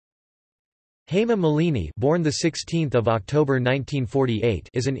Hema Malini, born the 16th of October 1948,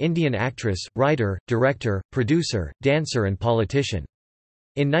 is an Indian actress, writer, director, producer, dancer and politician.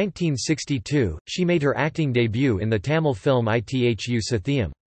 In 1962, she made her acting debut in the Tamil film Ithu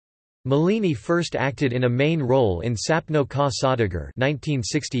Sathiyam. Malini first acted in a main role in Sapno Ka Saudagar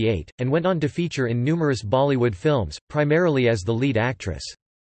 (1968) and went on to feature in numerous Bollywood films, primarily as the lead actress.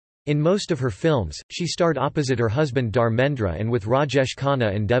 In most of her films, she starred opposite her husband Dharmendra and with Rajesh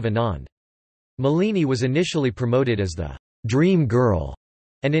Khanna and Dev Anand. Malini was initially promoted as the "Dream Girl"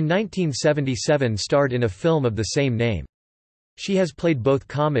 and in 1977 starred in a film of the same name. She has played both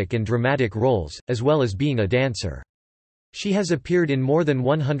comic and dramatic roles, as well as being a dancer. She has appeared in more than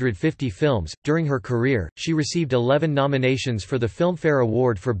 150 films. During her career, she received 11 nominations for the Filmfare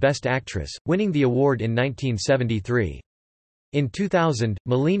Award for Best Actress, winning the award in 1973. In 2000,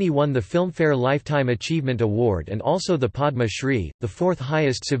 Malini won the Filmfare Lifetime Achievement Award and also the Padma Shri, the fourth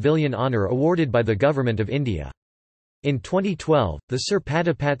highest civilian honour awarded by the Government of India. In 2012, the Sir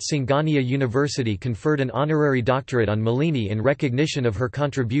Padapat Singhania University conferred an honorary doctorate on Malini in recognition of her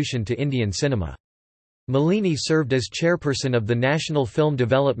contribution to Indian cinema. Malini served as chairperson of the National Film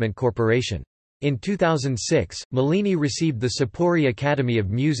Development Corporation. In 2006, Malini received the Sapori Academy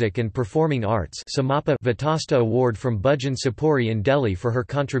of Music and Performing Arts Vitasta Award from Bhajan Sapori in Delhi for her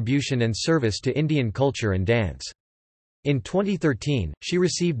contribution and service to Indian culture and dance. In 2013, she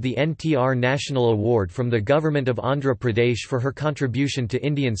received the NTR National Award from the Government of Andhra Pradesh for her contribution to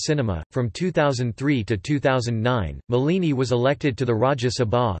Indian cinema. From 2003 to 2009, Malini was elected to the Rajya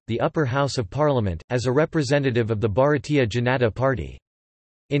Sabha, the upper house of parliament, as a representative of the Bharatiya Janata Party.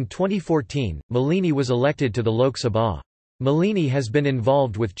 In 2014, Malini was elected to the Lok Sabha. Malini has been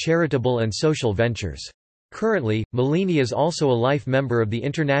involved with charitable and social ventures. Currently, Malini is also a life member of the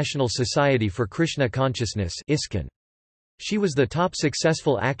International Society for Krishna Consciousness (ISKCON). She was the top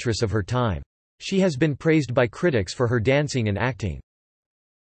successful actress of her time. She has been praised by critics for her dancing and acting.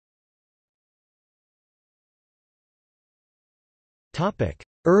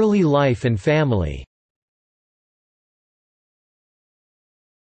 Early life and family.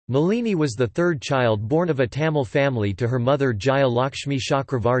 Malini was the third child born of a Tamil family to her mother Jaya Lakshmi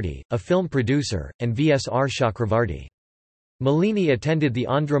Chakravarti, a film producer, and V.S.R. Chakravarti. Malini attended the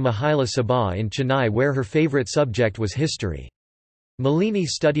Andhra Mahila Sabha in Chennai where her favourite subject was history. Malini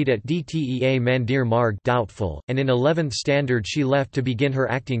studied at Dtea Mandir Marg doubtful, and in 11th standard she left to begin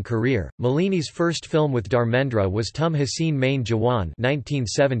her acting career. Malini's first film with Dharmendra was Tum Haseen Main Jawan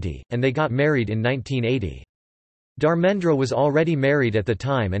 1970, and they got married in 1980. Dharmendra was already married at the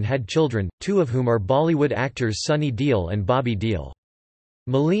time and had children, two of whom are Bollywood actors Sunny Deol and Bobby Deol.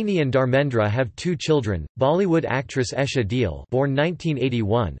 Malini and Dharmendra have two children, Bollywood actress Esha Deol born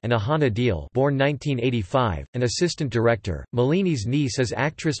 1981 and Ahana Deol born 1985, an assistant director. Malini's niece is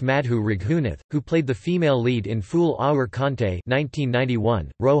actress Madhu Raghunath, who played the female lead in Phool Aur Kante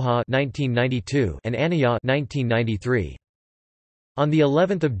 1991, Roha 1992, and Anaya 1993. On the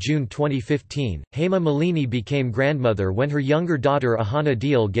 11th of June 2015, Hema Malini became grandmother when her younger daughter Ahana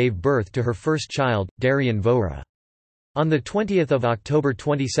Deol gave birth to her first child, Darian Vohra. On 20 October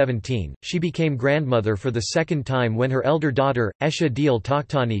 2017, she became grandmother for the second time when her elder daughter, Esha Deol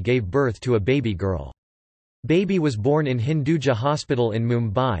Takhtani gave birth to a baby girl. Baby was born in Hinduja Hospital in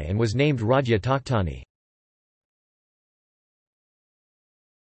Mumbai and was named Radhya Takhtani.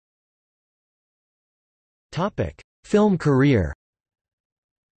 Film career.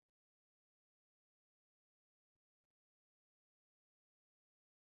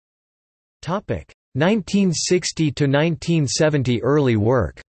 1960 to 1970 early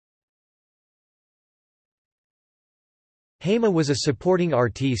work. Hema was a supporting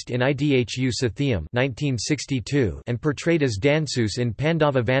artiste in Idhu Sathiyam 1962 and portrayed as Dansus in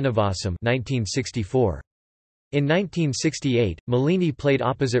Pandava Vanavasam 1964. In 1968, Malini played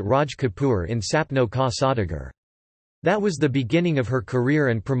opposite Raj Kapoor in Sapno Ka Saudagar. That was the beginning of her career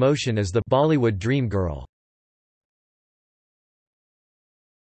and promotion as the Bollywood dream girl.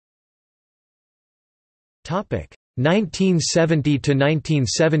 1970 to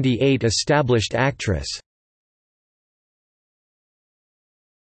 1978 established actress.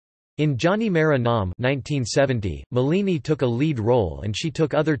 In Johnny Mera Naam 1970, Malini took a lead role and she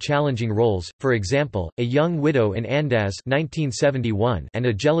took other challenging roles, for example, a young widow in Andaz 1971 and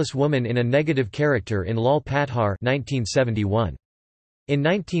a jealous woman in a negative character in Lal Pathar 1971. In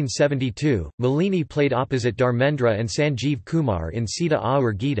 1972, Malini played opposite Dharmendra and Sanjeev Kumar in Sita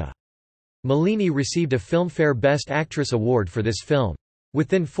Aur Geeta. Malini received a Filmfare Best Actress award for this film.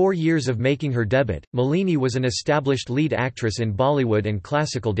 Within 4 years of making her debut, Malini was an established lead actress in Bollywood and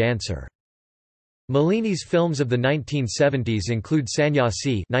classical dancer. Malini's films of the 1970s include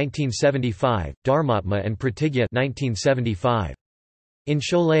Sannyasi (1975), Dharmatma and Pratigya (1975). In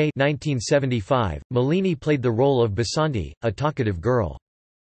Sholay (1975), Malini played the role of Basanti, a talkative girl.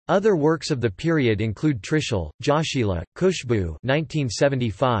 Other works of the period include Trishul, Joshila, Khushbu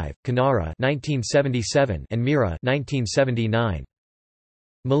 (1975), Kanara (1977), and Mira (1979).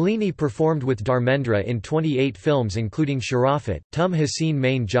 Malini performed with Dharmendra in 28 films including Sharafat, Tum Hasin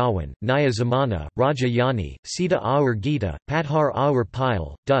Main Jawan, Naya Zamana, Raja Yani, Sita Aur Gita, Pathar Aur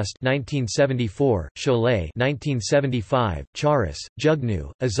Pile, Dust 1974, Sholay 1975, Charas,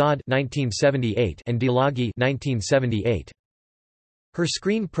 Jugnu, Azad 1978, and Dilagi 1978. Her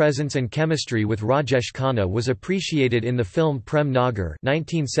screen presence and chemistry with Rajesh Khanna was appreciated in the film Prem Nagar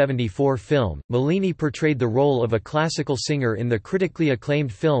 1974 film. Malini portrayed the role of a classical singer in the critically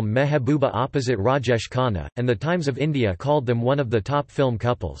acclaimed film Mehbooba opposite Rajesh Khanna, and the Times of India called them one of the top film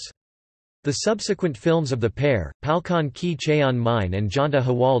couples. The subsequent films of the pair, Palkan Ki Chayan Mine and Janta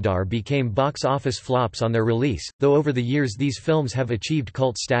Hawaldar, became box office flops on their release, though over the years these films have achieved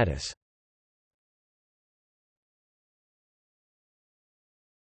cult status.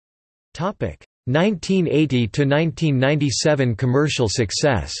 Topic: 1980 to 1997 commercial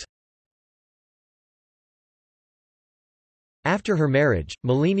success. After her marriage,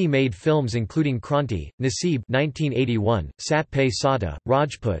 Malini made films including Kranti, Naseeb (1981), Sat Pe Sata,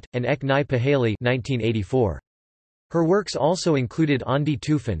 Rajput, and Ek Nai Paheli (1984). Her works also included Andi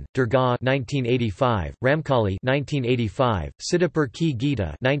Tufan, Durga (1985), Ramkali (1985), Siddhapur Ki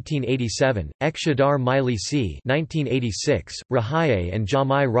Gita (1987), Ek Shadar Maili Si (1986), Rahaye and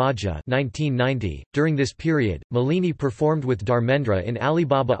Jamai Raja (1990). During this period, Malini performed with Dharmendra in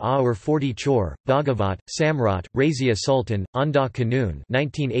Alibaba Aur 40 Chor, Bhagavat, Samrat, Razia Sultan, Anda Kanoon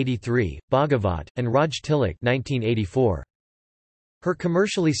 (1983), Bhagavat, and Raj Tilak (1984). Her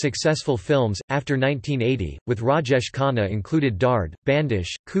commercially successful films, after 1980, with Rajesh Khanna included Dard,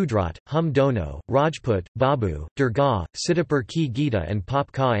 Bandish, Kudrat, Hum Dono, Rajput, Babu, Durga, Siddhapur Ki Gita and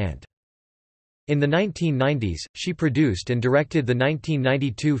Pop Ka Ant. In the 1990s, she produced and directed the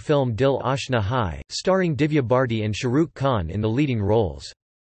 1992 film Dil Ashna Hai, starring Divya Bharti and Shahrukh Khan in the leading roles.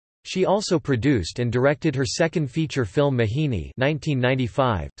 She also produced and directed her second feature film Mohini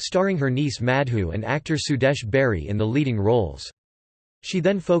 1995, starring her niece Madhu and actor Sudesh Berry in the leading roles. She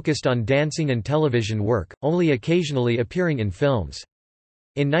then focused on dancing and television work, only occasionally appearing in films.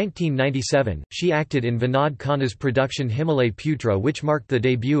 In 1997, she acted in Vinod Khanna's production Himalay Putra, which marked the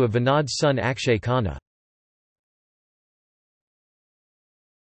debut of Vinod's son Akshay Khanna.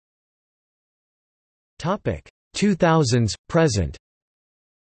 Topic: 2000s present.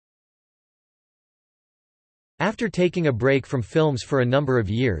 After taking a break from films for a number of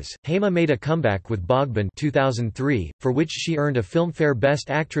years, Hema made a comeback with Bogban 2003, for which she earned a Filmfare Best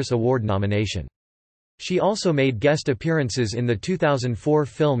Actress Award nomination. She also made guest appearances in the 2004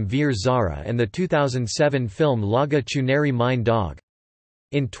 film Veer Zara and the 2007 film Laga Chuneri Mine Dog.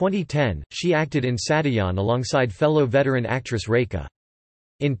 In 2010, she acted in Satayan alongside fellow veteran actress Rekha.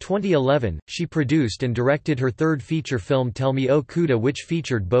 In 2011, she produced and directed her third feature film Tell Me O Kuda, which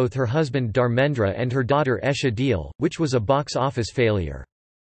featured both her husband Dharmendra and her daughter Esha Deel, which was a box office failure.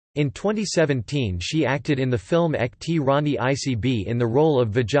 In 2017 she acted in the film Ek T Rani ICB in the role of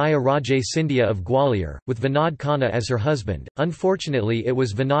Vijaya Raje Scindia of Gwalior, with Vinod Khanna as her husband. Unfortunately, it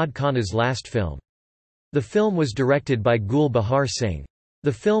was Vinod Khanna's last film. The film was directed by Gul Bahar Singh.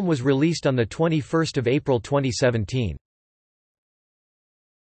 The film was released on 21 April 2017.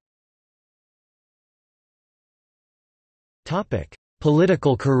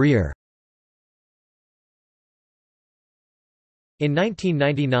 Political career. In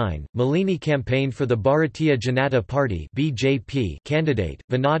 1999, Malini campaigned for the Bharatiya Janata Party (BJP) candidate,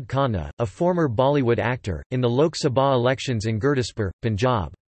 Vinod Khanna, a former Bollywood actor, in the Lok Sabha elections in Gurdaspur,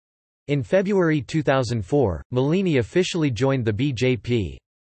 Punjab. In February 2004, Malini officially joined the BJP.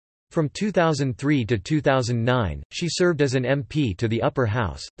 From 2003 to 2009, she served as an MP to the Upper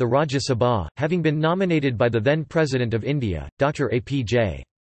House, the Rajya Sabha, having been nominated by the then President of India, Dr. APJ.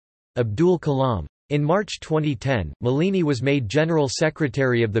 Abdul Kalam. In March 2010, Malini was made General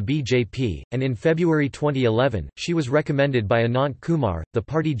Secretary of the BJP, and in February 2011, she was recommended by Anant Kumar, the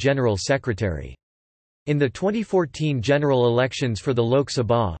party General Secretary. In the 2014 general elections for the Lok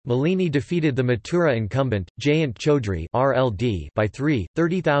Sabha, Malini defeated the Mathura incumbent, Jayant Chaudhry (RLD) by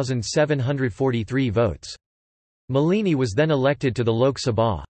 30,743 votes. Malini was then elected to the Lok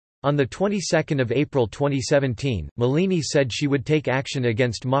Sabha. On the 22nd of April 2017, Malini said she would take action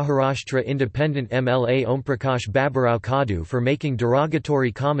against Maharashtra independent MLA Omprakash Baburao Kadu for making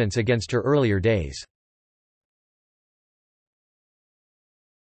derogatory comments against her earlier days.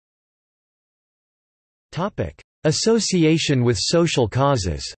 Association with social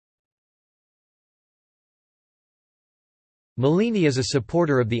causes. Malini is a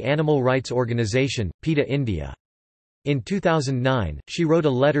supporter of the animal rights organisation, PETA India. In 2009, she wrote a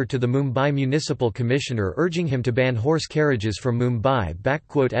letter to the Mumbai Municipal Commissioner urging him to ban horse carriages from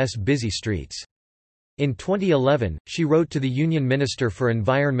Mumbai's busy streets. In 2011, she wrote to the Union Minister for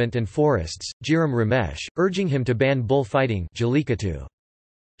Environment and Forests, Jairam Ramesh, urging him to ban bullfighting.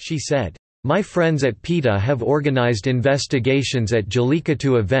 She said, "My friends at PETA have organized investigations at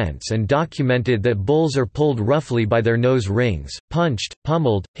Jallikattu events and documented that bulls are pulled roughly by their nose rings, punched,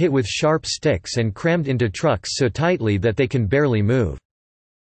 pummeled, hit with sharp sticks and crammed into trucks so tightly that they can barely move."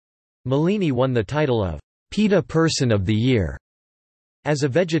 Malini won the title of PETA Person of the Year. As a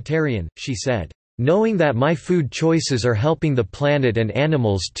vegetarian, she said, "Knowing that my food choices are helping the planet and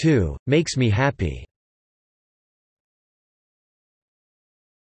animals too, makes me happy."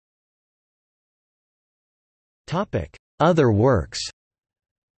 Other works.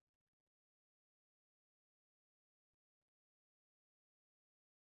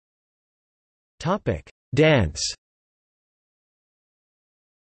 Dance.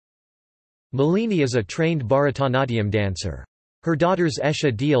 Malini is a trained Bharatanatyam dancer. Her daughters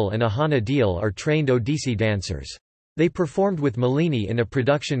Esha Deel and Ahana Deel are trained Odissi dancers. They performed with Malini in a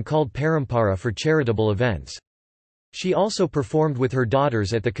production called Parampara for charitable events. She also performed with her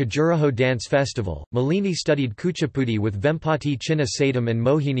daughters at the Khajuraho Dance Festival. Malini studied Kuchipudi with Vempati Chinna Satam and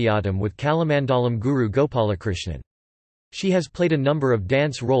Mohiniyattam with Kalamandalam Guru Gopalakrishnan. She has played a number of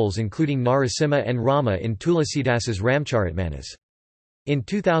dance roles including Narasimha and Rama in Tulasidasa's Ramcharitmanas. In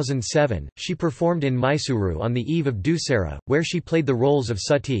 2007, she performed in Mysuru on the eve of Dussehra, where she played the roles of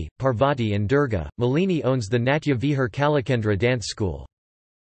Sati, Parvati and Durga. Malini owns the Natya Vihar Kalakendra dance school.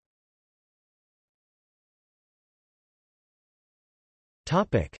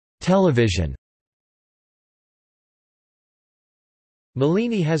 Television.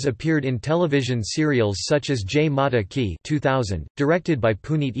 Malini has appeared in television serials such as Jai Mata Ki 2000, directed by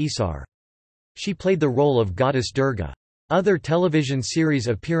Puneet Esar. She played the role of goddess Durga. Other television series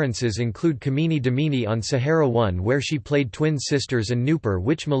appearances include Kamini Damini on Sahara 1 where she played twin sisters and Nupur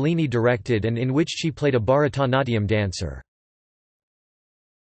which Malini directed and in which she played a Bharatanatyam dancer.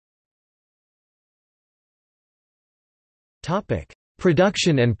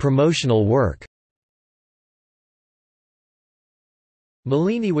 Production and promotional work.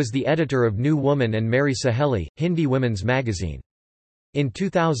 Malini was the editor of New Woman and Mary Saheli, Hindi women's magazine. In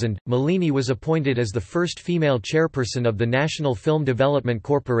 2000, Malini was appointed as the first female chairperson of the National Film Development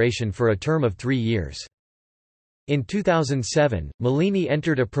Corporation for a term of 3 years. In 2007, Malini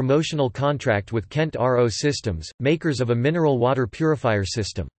entered a promotional contract with Kent RO Systems, makers of a mineral water purifier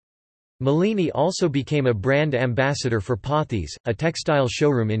system. Malini also became a brand ambassador for Pothys, a textile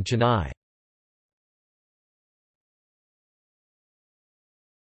showroom in Chennai.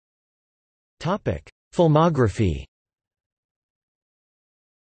 Filmography.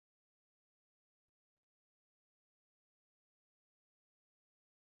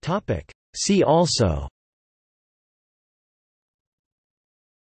 See also: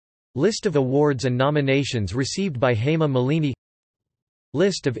 List of awards and nominations received by Hema Malini,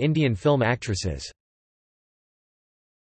 List of Indian film actresses.